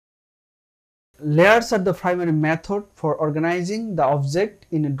Layers are the primary method for organizing the object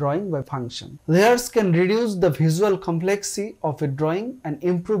in a drawing by function. Layers can reduce the visual complexity of a drawing and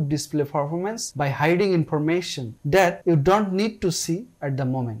improve display performance by hiding information that you don't need to see at the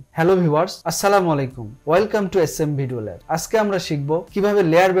moment. Hello viewers, assalamu alaikum. Welcome to smvideolabz. আজকে আমরা শিখব কিভাবে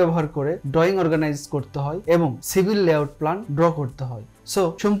layer ব্যবহার করে drawing organise করতে হয় এবং civil layout plan draw করতে হয়। সো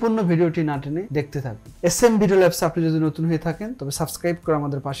সম্পূর্ণ ভিডিওটি না টেনে দেখতে থাকুন। smvideolabz আপনি যদি নতুন হয়ে থাকেন তবে সাবস্ক্রাইব করে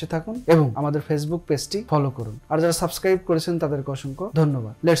আমাদের পাশে থাকুন এবং আমাদের ফেসবুক পেজটি ফলো করুন। আর যারা সাবস্ক্রাইব করেছেন তাদেরকে অসংখ্য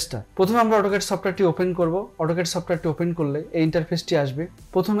ধন্যবাদ। Let's start. প্রথমে আমরা AutoCAD সফটওয়্যারটি ওপেন করব। AutoCAD সফটওয়্যারটি ওপেন করলে এই ইন্টারফেসটি আসবে।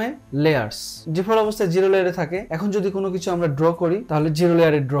 প্রথমে লেয়ার্স, ডিফল্ট অবস্থায় 0 লেয়ারে থাকে। এখন যদি কোনো কিছু আমরা ড্র করি তাহলে 0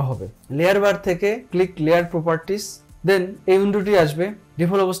 লেয়ারে ড্র হবে। লেয়ার বার থেকে ক্লিক লেয়ার প্রপার্টিজ, দেন এই উইন্ডোটি আসবে।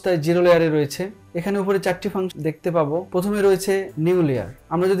 ডিফল্ট অবস্থায় 0 লেয়ারে রয়েছে। এখানে উপরে 4টি ফাংশন দেখতে পাবো। প্রথমে রয়েছে নিউ লেয়ার।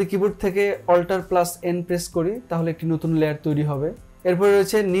 আমরা যদি কিবোর্ড থেকে Alt+N প্রেস করি তাহলে একটি নতুন লেয়ার তৈরি হবে। এরপর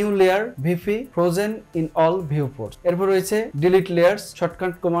রয়েছে new layer VP frozen in all viewports. এরপর রয়েছে delete layers,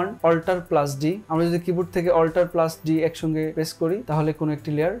 shortcut command Alt+D। আমরা যদি কিবোর্ড থেকে Alt+D একসঙ্গে প্রেস করি তাহলে কোনো একটি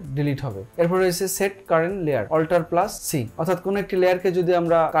লেয়ার ডিলিট হবে। এরপর রয়েছে সেট কারেন্ট লেয়ার Alt+C, অর্থাৎ কোনো একটি লেয়ারকে যদি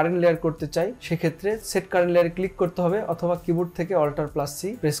আমরা কারেন্ট লেয়ার করতে চাই সেক্ষেত্রে সেট কারেন্ট লেয়ারে ক্লিক করতে হবে অথবা কিবোর্ড থেকে Alt+C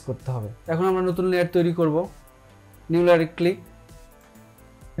প্রেস করতে হবে। এখন আমরা নতুন লেয়ার তৈরি করব। নিউ লেয়ারে ক্লিক,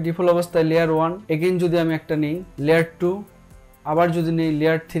 ডিফল্ট অবস্থায় লেয়ার 1, এগেইন যদি আমি একটা নেই লেয়ার 2, আবার যদি নেই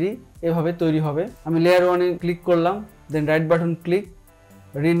লেয়ার 3, এভাবে তৈরি হবে। আমি লেয়ার 1 এ ক্লিক করলাম, দেন right button click,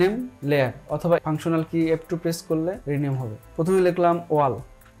 rename layer অথবা ফাংশনাল কি F2 প্রেস করলে রিনেম হবে। প্রথমে লিখলাম ওয়াল,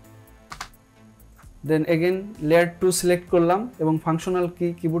 দেন এগেইন লেয়ার 2 সিলেক্ট করলাম এবং ফাংশনাল কি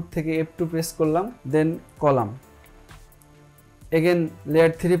কিবোর্ড থেকে F2 প্রেস করলাম, দেন column, again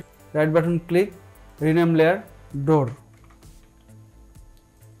layer 3, right button click, rename layer ডোর।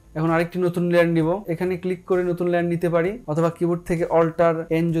 এখন আরেকটি নতুন লেয়ার নিব। এখানে ক্লিক করে নতুন লেয়ার নিতে পারি অথবা কিবোর্ড থেকে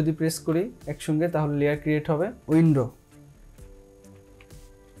Alt+N যদি প্রেস করি একসঙ্গে তাহলে লেয়ার ক্রিয়েট হবে। উইন্ডো,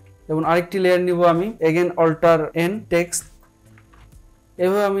 এবং আরেকটি লেয়ার নিব আমি, এগেইন Alt+N টেক্সট।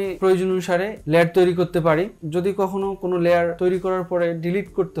 এভাবে আমি প্রয়োজন অনুসারে লেয়ার তৈরি করতে পারি। যদি কখনো কোনো লেয়ার তৈরি করার পরে ডিলিট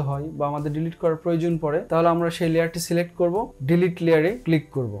করতে হয় বা আমাদের ডিলিট করার প্রয়োজন পড়ে তাহলে আমরা সেই লেয়ারটি সিলেক্ট করব, ডিলিট লেয়ারে ক্লিক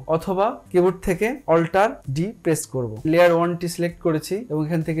করব অথবা কিবোর্ড থেকে Alt+D প্রেস করব। লেয়ার 1টি সিলেক্ট করেছি এবং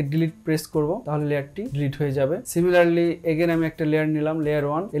এখান থেকে ডিলিট প্রেস করব, তাহলে লেয়ারটি ডিলিট হয়ে যাবে। সিমিলারলি এগেইন আমি একটা লেয়ার নিলাম লেয়ার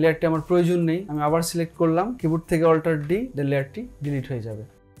 1, এই লেয়ারটি আমার প্রয়োজন নেই, আমি আবার সিলেক্ট করলাম, কিবোর্ড থেকে Alt+D, দেন লেয়ারটি ডিলিট হয়ে যাবে।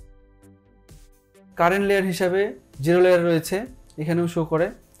 কারেন্ট লেয়ার হিসাবে 0 লেয়ার রয়েছে, এখানেও শো করে।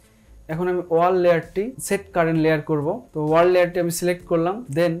 এখন আমি ওয়াল লেয়ারটি সেট কারেন্ট লেয়ার করব। তো ওয়াল লেয়ারটি আমি সিলেক্ট করলাম,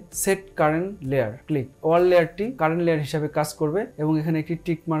 দেন সেট কারেন্ট লেয়ার ক্লিক। ওয়াল লেয়ারটি কারেন্ট লেয়ার হিসাবে কাজ করবে এবং এখানে একটি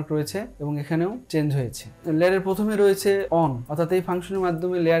টিক মার্ক রয়েছে এবং এখানেও চেঞ্জ হয়েছে। লেয়ারের প্রথমে রয়েছে অন, অর্থাৎ এই ফাংশনের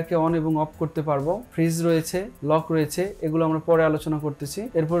মাধ্যমে লেয়ারকে অন এবং অফ করতে পারবো। ফ্রিজ রয়েছে, লক রয়েছে, এগুলো আমরা পরে আলোচনা করতেছি।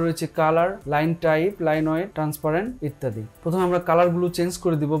 এরপর রয়েছে colour, line type, line wait, transparent ইত্যাদি। প্রথমে আমরা কালারগুলো চেঞ্জ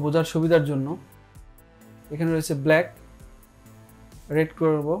করে দিব বোঝার সুবিধার জন্য। এখানে রয়েছে ব্ল্যাক, রেড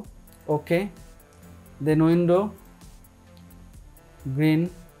করব, ওকে, দেন উইন্ডো গ্রিন,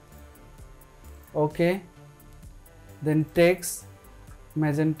 ওকে, দেন টেক্সট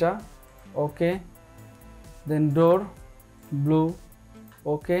ম্যাজেন্টা, ওকে, দেন ডোর ব্লু,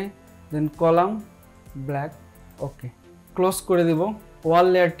 ওকে, দেন কলাম ব্ল্যাক, ওকে, ক্লোজ করে দিব। ওয়াল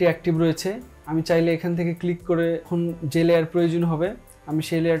লেয়ারটি অ্যাক্টিভ রয়েছে। আমি চাইলে এখান থেকে ক্লিক করে এখন যে লেয়ার প্রয়োজন হবে আমি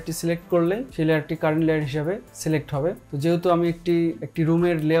সেই লেয়ারটি সিলেক্ট করলে সেই লেয়ারটি কারেন্ট লেয়ার হিসাবে সিলেক্ট হবে। তো যেহেতু আমি একটি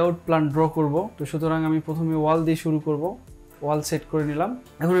রুমের লেআউট প্ল্যান ড্র করব, তো সুতরাং আমি প্রথমে ওয়াল দিয়ে শুরু করব। ওয়াল সেট করে নিলাম।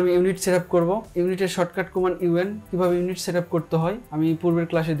 এখন আমি ইউনিট সেটআপ করব। ইউনিটের শর্টকাট কমান্ড UN। কিভাবে ইউনিট সেটআপ করতে হয় আমি পূর্বের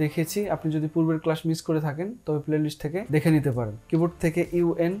ক্লাসে দেখিয়েছি। আপনি যদি পূর্বের ক্লাস মিস করে থাকেন তবে প্লেলিস্ট থেকে দেখে নিতে পারেন। কিবোর্ড থেকে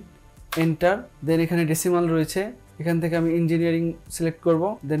UN এন্টার, দেন এখানে ডেসিমাল রয়েছে, এখান থেকে আমি ইঞ্জিনিয়ারিং সিলেক্ট করব,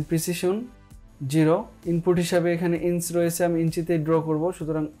 দেন প্রিসিশন 0, ইনপুট হিসাবে এখানে ইঞ্চ রয়েছে, আমি ইঞ্চিতে ড্র করব,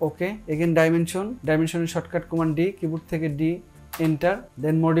 সুতরাং ওকে। এগেন ডাইমেনশনের শর্টকাট কমান্ড D, কিবোর্ড থেকে D এন্টার,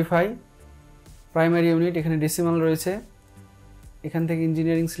 দেন মডিফাই প্রাইমারি ইউনিট, এখানে ডেসিমাল রয়েছে, এখান থেকে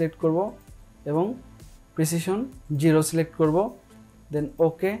ইঞ্জিনিয়ারিং সিলেক্ট করব এবং প্রিসিশন 0 সিলেক্ট করব, দেন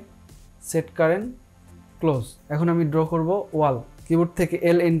ওকে, সেট কারেন্ট, ক্লোজ। এখন আমি ড্র করব ওয়াল। কিবোর্ড থেকে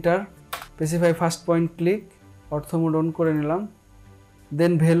L enter, specify first point click, অর্থ মোড অন করে নিলাম,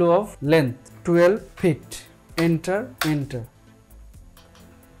 দেন value of length 12 fit, enter.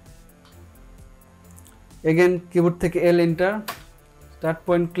 Again keyboard থেকে L enter, start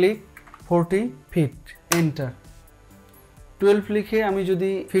point click, 40 fit, enter. 12 লিখে আমি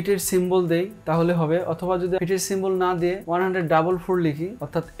যদি ফিটের সিম্বল দেই তাহলে হবে, অথবা যদি ফিটের সিম্বল না দিয়ে 100 লিখি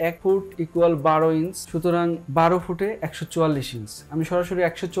অর্থাৎ 1 ফুট ইকুয়াল 12 ইঞ্চ, সুতরাং 12 ফুটে 144 ইঞ্চ। আমি সরাসরি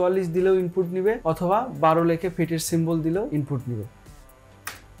 144 দিলেও ইনপুট নিবে অথবা 12 লিখে ফিটের সিম্বল দিলেও ইনপুট নিবে।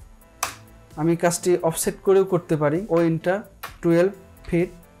 আমি কাজটি অফসেট করেও করতে পারি। ও এন্টার 12 ফিট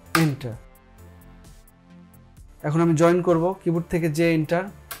এন্টার। এখন আমি জয়েন করব, কিবোর্ড থেকে J enter,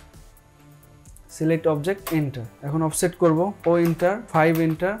 select object enter. এখন অফসেট করব, ও এন্টার 5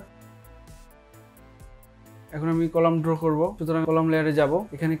 এন্টার। এখন আমি কলাম ড্র করব, সুতরাং কলাম লেয়ারে যাব,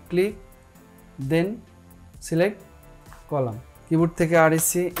 এখানে ক্লিক, দেন সিলেক্ট কলাম, কিবোর্ড থেকে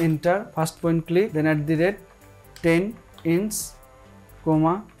RAC enter, first point click, দেন @10 ইঞ্চ,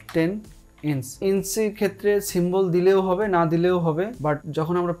 10 ইঞ্চ। ইঞ্চের ক্ষেত্রে সিম্বল দিলেও হবে, না দিলেও হবে, বাট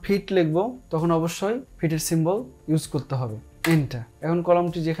যখন আমরা ফিট লিখব তখন অবশ্যই ফিটের সিম্বল ইউজ করতে হবে। এন্টার। এখন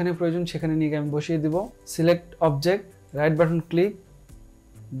কলামটি যেখানে প্রয়োজন সেখানে নিয়ে আমি বসিয়ে দিব। Select object, right button click,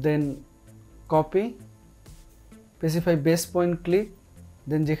 দেন copy, specify base point click,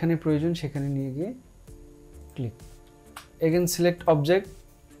 দেন যেখানে প্রয়োজন সেখানে নিয়ে গিয়ে click. Again select object,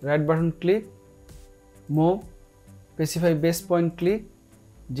 right button click, move, specify base point click,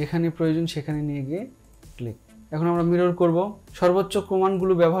 যেখানে প্রয়োজন সেখানে নিয়ে গিয়ে ক্লিক। এখন আমরা মিরর করব। সর্বোচ্চ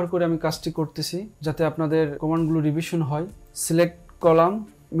কমান্ডগুলো ব্যবহার করে আমি কাজটি করতেছি যাতে আপনাদের কমান্ডগুলো রিভিশন হয়। Select column,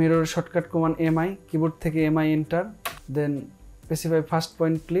 mirror shortcut command MI, keyboard থেকে এমআই এন্টার, দেন specify first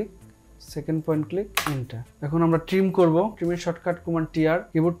point click, second point click, enter. এখন আমরা ট্রিম করব। ট্রিমের শর্টকাট কমান্ড টিআর,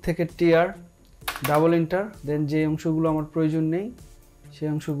 কিবোর্ড থেকে টিআর, ডাবল এন্টার, দেন যে অংশগুলো আমার প্রয়োজন নেই সেই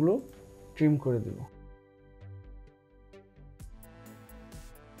অংশগুলো ট্রিম করে দেব।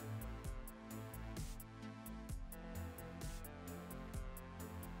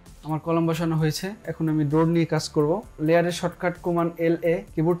 আমার কলাম বসানো হয়েছে। এখন আমি ডোর নিয়ে কাজ করব। লেয়ারের শর্টকাট কমান্ড LA,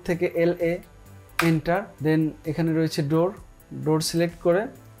 কিবোর্ড থেকে LA এন্টার, দেন এখানে রয়েছে ডোর সিলেক্ট করে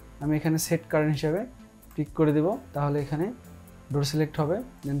আমি এখানে সেট কারেন্ট হিসাবে ক্লিক করে দেব, তাহলে এখানে ডোর সিলেক্ট হবে,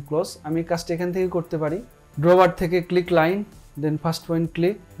 দেন ক্লোজ। আমি কাজটা এখান থেকে করতে পারি। ড্রবার থেকে ক্লিক লাইন, দেন ফার্স্ট পয়েন্ট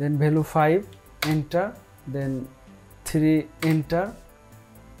ক্লিক, দেন ভ্যালু 5 এন্টার, দেন 3 এন্টার,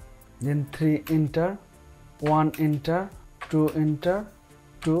 দেন 3 enter, 1 enter, 2 enter,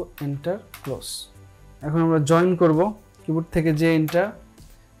 2 enter, close. এখন আমরা জয়েন করব। কিবোর্ড থেকে J enter,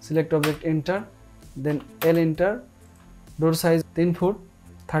 select object enter, দেন এল এন্টার, ডোর size 3 foot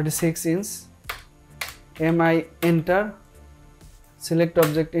 36 inch, MI enter, select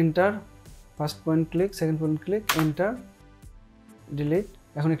object enter, first point click, second point click, enter, delete.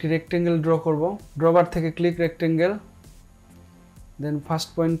 এখন একটি rectangle draw করব। ড্রবার থেকে click rectangle, দেন first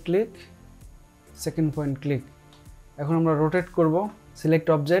point click, second point click. এখন আমরা rotate করব। Select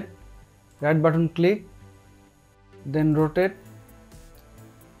object, right button click, দেন rotate,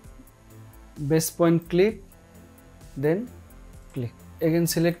 base point click, দেন click. Again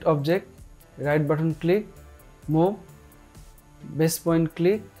select object, right button click, move, base point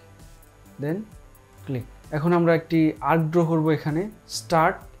click, দেন click. এখন আমরা একটি arc draw করব। এখানে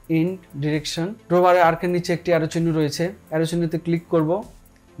start, and, direction. ড্রবারে আর্কের নিচে একটি অ্যারো চিহ্ন রয়েছে, অ্যারো চিহ্নতে ক্লিক করব,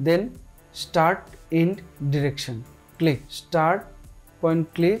 then start, and, direction, click. Start point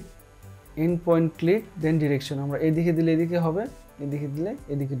click, end point click, then direction. আমরা এদিকে দিলে এদিকে হবে, এদিকে দিলে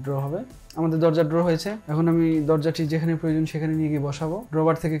এদিকে ড্র হবে। আমাদের দরজা ড্র হয়েছে। এখন আমি দরজাটি যেখানে প্রয়োজন সেখানে নিয়ে গিয়ে বসাবো।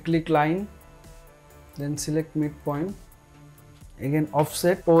 ড্রবার থেকে ক্লিক লাইন, দেন select mid point, again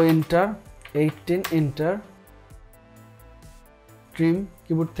offset, ও এন্টার, 18 এন্টার, ট্রিম,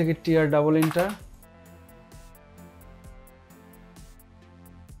 কিবোর্ড থেকে টিআর, ডাবল এন্টার।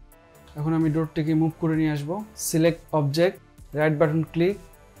 এখন আমি ডোরটিকে মুভ করে নিয়ে আসবো। Select object, right button click,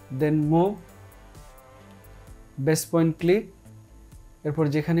 দেন মুভ, বেস পয়েন্ট ক্লিক, এরপর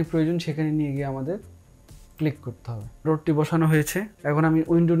যেখানে প্রয়োজন সেখানে নিয়ে গিয়ে আমাদের ক্লিক করতে হবে। ডোরটি বসানো হয়েছে। এখন আমি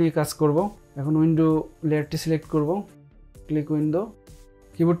উইন্ডো নিয়ে কাজ করব। এখন উইন্ডো লেয়ারটি সিলেক্ট করব, ক্লিক উইন্ডো,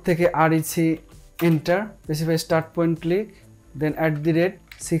 কিবোর্ড থেকে REC enter, specify start point click, দেন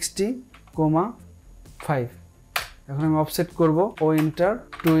 @60,5। এখন আমি অফসেট করব, ও এন্টার,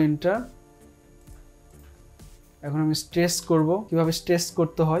 2 এন্টার। এখন আমি স্ট্রেস করব। কিভাবে স্ট্রেস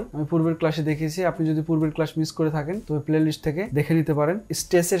করতে হয় আমি পূর্বের ক্লাসে দেখিয়েছি। আপনি যদি পূর্বের ক্লাস মিস করে থাকেন তবে প্লেলিস্ট থেকে দেখে নিতে পারেন।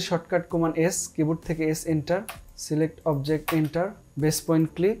 স্ট্রেসের শর্টকাট কমান্ড S, কিবোর্ড থেকে S enter, select object enter, base point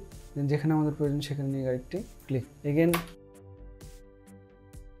click, দেন যেখানে আমাদের প্রয়োজন সেখানে নিয়ে আরেকটি ক্লিক। এগেন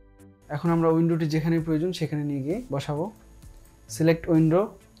এখন আমরা উইন্ডোটি যেখানে প্রয়োজন সেখানে নিয়ে গিয়ে বসাবো। Select window,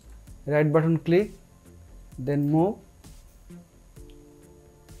 right button click, দেন মুভ,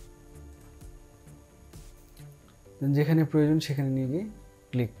 দেন যেখানে প্রয়োজন সেখানে নিয়ে গিয়ে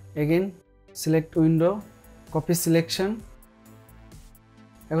click. Again select window, copy selection.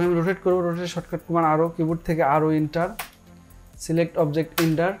 এখন আমি রোটেট করবো। রোটেট শর্টকাট কমান্ড আরো, কিবোর্ড থেকে আরো enter, select object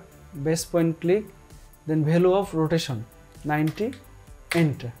enter, base point click, then value of rotation 90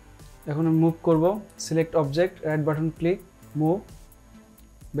 enter. এখন আমি মুভ করব। Select object, right button click, move,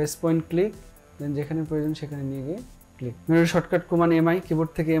 base point click, দেন যেখানে প্রয়োজন সেখানে নিয়ে গিয়ে click. Mirror shortcut command MI,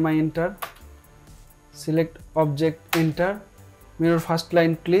 keyboard থেকে MI enter, select object, enter, mirror first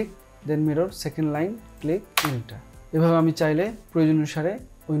line click, then mirror second line click, enter। এভাবে আমি চাইলে প্রয়োজন অনুসারে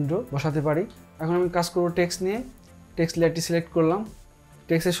উইন্ডো বসাতে পারি। এখন আমি কাজ করব টেক্সট নিয়ে। টেক্সট লেয়ারটি সিলেক্ট করলাম,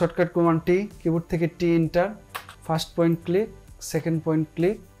 টেক্সটের শর্টকাট কমান্ড টি, কিবোর্ড থেকে টি enter, first point click, second point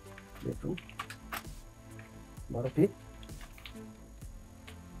click, 12 fit,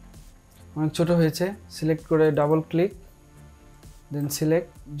 অনেক ছোট হয়েছে, সিলেক্ট করে ডাবল ক্লিক, দেন সিলেক্ট,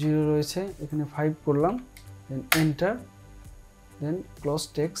 0 রয়েছে এখানে 5 করলাম, দেন এন্টার, দেন ক্লোজ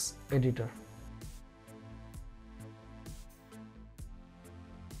টেক্সট এডিটর।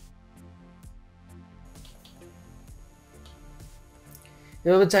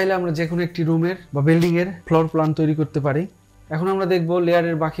 এভাবে চাইলে আমরা যে কোনো একটি রুমের বা বিল্ডিং এর ফ্লোর প্ল্যান তৈরি করতে পারি। এখন আমরা দেখব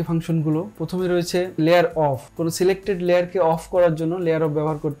লেয়ারের বাকি ফাংশনগুলো। প্রথমে রয়েছে লেয়ার অফ। কোনো সিলেক্টেড লেয়ারকে অফ করার জন্য লেয়ার অফ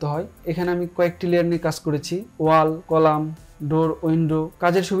ব্যবহার করতে হয়। এখানে আমি কয়েকটি লেয়ার নিয়ে কাজ করেছি, ওয়াল, কলাম, ডোর, উইন্ডো।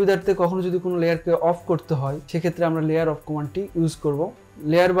 কাজের সুবিধার্থে কখনো যদি কোনো লেয়ারকে অফ করতে হয় সেক্ষেত্রে আমরা লেয়ার অফ কমান্ডটি ইউজ করব।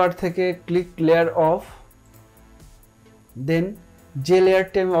 লেয়ার বার থেকে ক্লিক লেয়ার অফ, দেন যে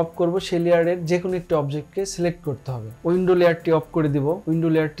লেয়ারটি আমি অফ করব সেই লেয়ারের যে কোনো একটি অবজেক্টকে সিলেক্ট করতে হবে। উইন্ডো লেয়ারটি অফ করে দিব, উইন্ডো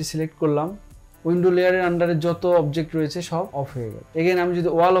লেয়ারটি সিলেক্ট করলাম, উইন্ডো লেয়ারের আন্ডারে যত অবজেক্ট রয়েছে সব অফ হয়ে গেল। এগেন আমি যদি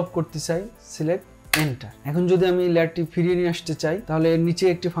ওয়াল অফ করতে চাই, সিলেক্ট, এন্টার। এখন যদি আমি লেয়ারটি ফিরিয়ে নিয়ে আসতে চাই তাহলে এর নিচে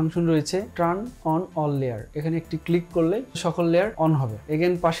একটি ফাংশন রয়েছে টার্ন অন অল লেয়ার, এখানে একটি ক্লিক করলে সকল লেয়ার অন হবে।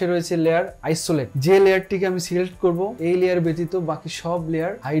 এগেন পাশে রয়েছে লেয়ার আইসোলেট, যে লেয়ারটিকে আমি সিলেক্ট করব এই লেয়ার ব্যতীত বাকি সব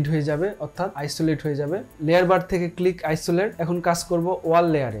লেয়ার হাইড হয়ে যাবে, অর্থাৎ আইসোলেট হয়ে যাবে। লেয়ার বার থেকে ক্লিক আইসোলেট। এখন কাজ করব ওয়াল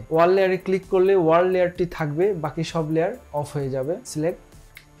লেয়ারে, ওয়াল লেয়ারে ক্লিক করলে ওয়াল লেয়ারটি থাকবে, বাকি সব লেয়ার অফ হয়ে যাবে, সিলেক্ট,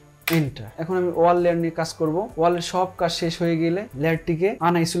 এন্টার। এখন আমি ওয়াল লেয়ার নিয়ে কাজ করব। ওয়ালের সব কাজ শেষ হয়ে গেলে লেয়ারটিকে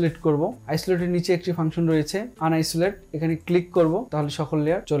আনআইসোলেট করব। আইসোলেটের নিচে একটি ফাংশন রয়েছে আনআইসোলেট, এখানে ক্লিক করব তাহলে সকল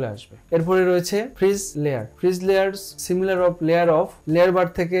লেয়ার চলে আসবে। এরপরে রয়েছে fridge layer. Fridge layer similar of layer of. Layer বার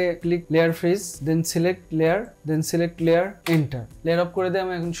থেকে click layer fridge, then select layer, then select layer, enter. Layer of করে দিয়ে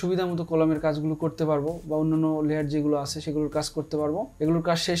আমি এখন সুবিধা মতো কলমের কাজগুলো করতে পারবো বা অন্যান্য লেয়ার যেগুলো আছে সেগুলোর কাজ করতে পারবো। এগুলোর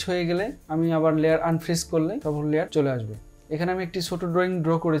কাজ শেষ হয়ে গেলে আমি আবার লেয়ার আনফ্রিজ করলে সকল লেয়ার চলে আসবে। এখানে আমি একটি ছোট ড্রয়িং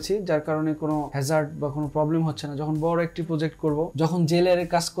ড্র করেছি যার কারণে কোনো হ্যাজার্ড বা কোনো প্রবলেম হচ্ছে না। যখন বড় একটি প্রজেক্ট করব, যখন যে লেয়ারে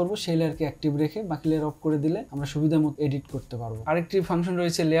কাজ করব সেই লেয়ারকে অ্যাক্টিভ রেখে বাকি লেয়ার অফ করে দিলে আমরা সুবিধা মতো এডিট করতে পারবো। আরেকটি ফাংশন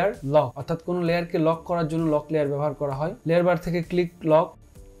রয়েছে লেয়ার লক, অর্থাৎ কোনো লেয়ারকে লক করার জন্য লক লেয়ার ব্যবহার করা হয়। লেয়ার বার থেকে ক্লিক লক,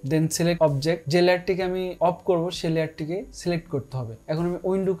 দেন সিলেক্ট অবজেক্ট, যে লেয়ারটিকে আমি অফ করব সেই লেয়ারটিকে সিলেক্ট করতে হবে। এখন আমি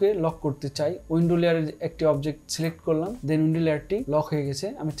উইন্ডোকে লক করতে চাই, উইন্ডো লেয়ারের একটি অবজেক্ট সিলেক্ট করলাম, দেন উইন্ডো লেয়ারটি লক হয়ে গেছে।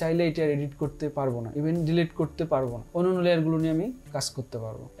 আমি চাইলে এটা এডিট করতে পারবো না, ইভেন ডিলিট করতে পারবো না, অন্যান্য লেয়ারগুলো নিয়ে আমি কাজ করতে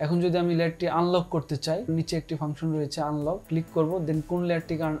পারবো। এখন যদি আমি লেয়ারটি আনলক করতে চাই, নিচে একটি ফাংশন রয়েছে আনলক, ক্লিক করব, দেন কোন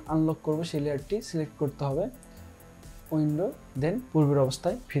লেয়ারটিকে আনলক করব সেই লেয়ারটি সিলেক্ট করতে হবে, উইন্ডো, দেন পূর্বের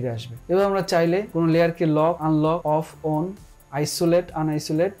অবস্থায় ফিরে আসবে। এবার আমরা চাইলে কোনো লেয়ারকে lock, unlock, of, on, isolate,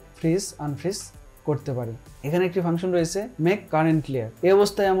 আনআইসোলেট, fridge, unfreeze করতে পারি। এখানে একটি ফাংশন রয়েছে মেক কারেন্ট লেয়ার। এই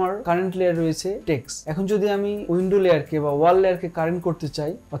অবস্থায় আমার কারেন্ট লেয়ার রয়েছে টেক্সট। এখন যদি আমি উইন্ডো লেয়ারকে বা ওয়াল লেয়ারকে কারেন্ট করতে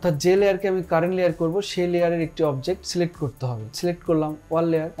চাই, অর্থাৎ যে লেয়ারকে আমি কারেন্ট লেয়ার করব সেই লেয়ারের একটি অবজেক্ট সিলেক্ট করতে হবে। সিলেক্ট করলাম ওয়াল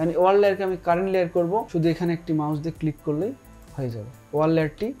লেয়ার, মানে ওয়াল লেয়ারকে আমি কারেন্ট লেয়ার করব, শুধু এখানে একটি মাউস দিয়ে ক্লিক করলেই হয়ে যাবে। ওয়াল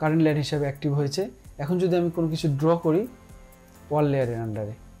লেয়ারটি কারেন্ট লেয়ার হিসেবে অ্যাক্টিভ হয়েছে। এখন যদি আমি কোনো কিছু ড্র করি ওয়াল লেয়ারের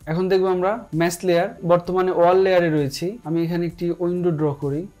আন্ডারে, এখন দেখবো আমরা ম্যাচ লেয়ার। বর্তমানে ওয়াল লেয়ারে রয়েছি, আমি এখানে একটি উইন্ডো ড্র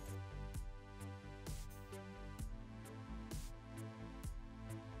করি,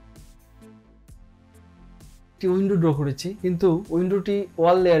 উইন্ডো ড্র করেছি কিন্তু উইন্ডোটি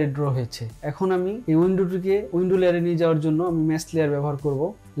ওয়াল লেয়ারে ড্র হয়েছে। এখন আমি এই উইন্ডোটিকে উইন্ডো লেয়ারে নিয়ে যাওয়ার জন্য আমি ম্যাচ লেয়ার ব্যবহার করব।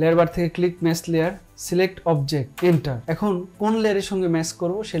 লেয়ার বার থেকে click match layer, select object, enter. এখন কোন লেয়ারের সঙ্গে ম্যাচ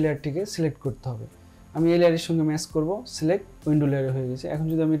করব সেই লেয়ারটিকে সিলেক্ট করতে হবে। আমি এই লেয়ারের সঙ্গে ম্যাচ করব, সিলেক্ট, উইন্ডো লেয়ারে হয়ে গেছে। এখন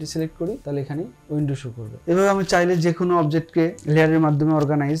যদি আমি এটি সিলেক্ট করি তাহলে এখানে উইন্ডো শো করবে। এভাবে আমি চাইলে যে কোনো অবজেক্টকে লেয়ারের মাধ্যমে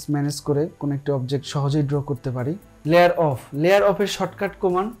অর্গানাইজ, ম্যানেজ করে কোনো একটি অবজেক্ট সহজেই ড্র করতে পারি। Layer of. লেয়ার অফের শর্টকাট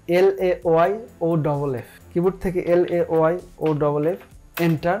কমান্ড LAYOFF, কিবোর্ড থেকে LAYOFF,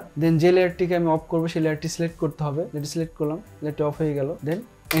 এন্টার। দেন যে লেয়ারটিকে আমি অফ করবো সেই লেয়ারটি সিলেক্ট করতে হবে, লেয়ারটি সিলেক্ট করলাম, লেয়ারটি অফ হয়ে গেল, দেন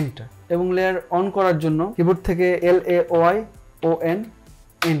এন্টার। এবং লেয়ার অন করার জন্য কিবোর্ড থেকে LAYON,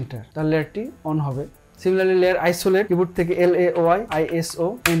 এন্টার, তার লেয়ারটি অন হবে। সিমিলারলি লেয়ার আইসোলেট, কিবোর্ড থেকে LAYISO,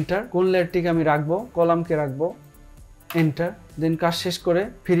 এন্টার। কোন লেয়ারটিকে আমি রাখবো, কলামকে রাখবো, এন্টার। দেন কাজ শেষ করে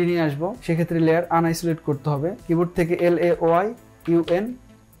ফিরিয়ে নিয়ে আসবো, সেক্ষেত্রে লেয়ার আনআইসোলেট করতে হবে, কিবোর্ড থেকে LAYUN,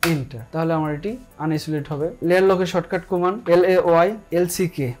 এন্টার, তাহলে আমার এটি আনআইসোলেট হবে। লেয়ার লকের শর্টকাট কমান্ড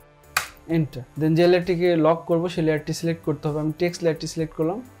LAYLCK, এন্টার। দেন যে লেয়ারটিকে লক করবো সেই লেয়ারটি সিলেক্ট করতে হবে। আমি টেক্সট লেয়ারটি সিলেক্ট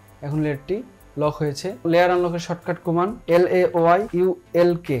করলাম, এখন লেয়ারটি লক হয়েছে। Layer আনলকের shortcut command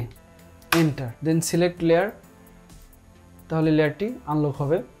LAYULK, enter. দেন সিলেক্ট লেয়ার, তাহলে লেয়ারটি আনলক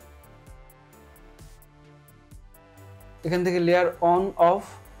হবে। এখান থেকে layer on, of,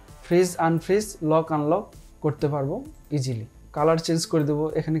 fridge unfreeze lock unlock করতে পারবো ইজিলি। কালার চেঞ্জ করে দেবো,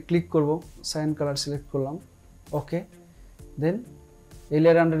 এখানে ক্লিক করব, সাইন কালার সিলেক্ট করলাম, ওকে। দেন এই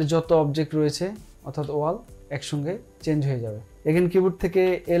লেয়ার আন্ডারে যত অবজেক্ট রয়েছে অর্থাৎ ওয়াল একসঙ্গে চেঞ্জ হয়ে যাবে। এখানে কিবোর্ড থেকে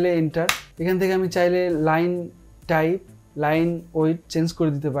LA এন্টার। এখান থেকে আমি চাইলে line type, line with change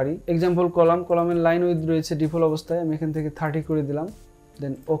করে দিতে পারি। এক্সাম্পল কলামের লাইন উইথ রয়েছে ডিফল্ট অবস্থায়, আমি এখান থেকে 30 করে দিলাম,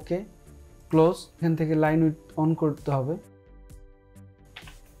 দেন ওকে ক্লোজ। এখান থেকে লাইন উইথ অন করতে হবে।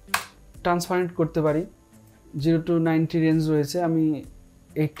 ট্রান্সপারেন্ট করতে পারি, 0 to 90 রেঞ্জ রয়েছে, আমি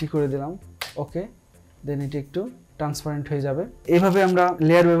 80 করে দিলাম, ওকে। দেন এটি একটু ট্রান্সপারেন্ট হয়ে যাবে। এইভাবে আমরা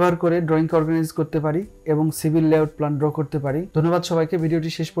লেয়ার ব্যবহার করে ড্রয়িংকে অর্গানাইজ করতে পারি এবং সিভিল লেআউট প্ল্যান ড্র করতে পারি। ধন্যবাদ সবাইকে ভিডিওটি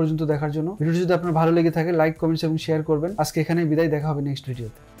শেষ পর্যন্ত দেখার জন্য। ভিডিওটি যদি আপনার ভালো লেগে থাকে লাইক, কমেন্টস এবং শেয়ার করবেন। আজকে এখানেই বিদায়, দেখা হবে নেক্সট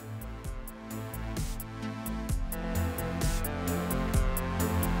ভিডিওতে।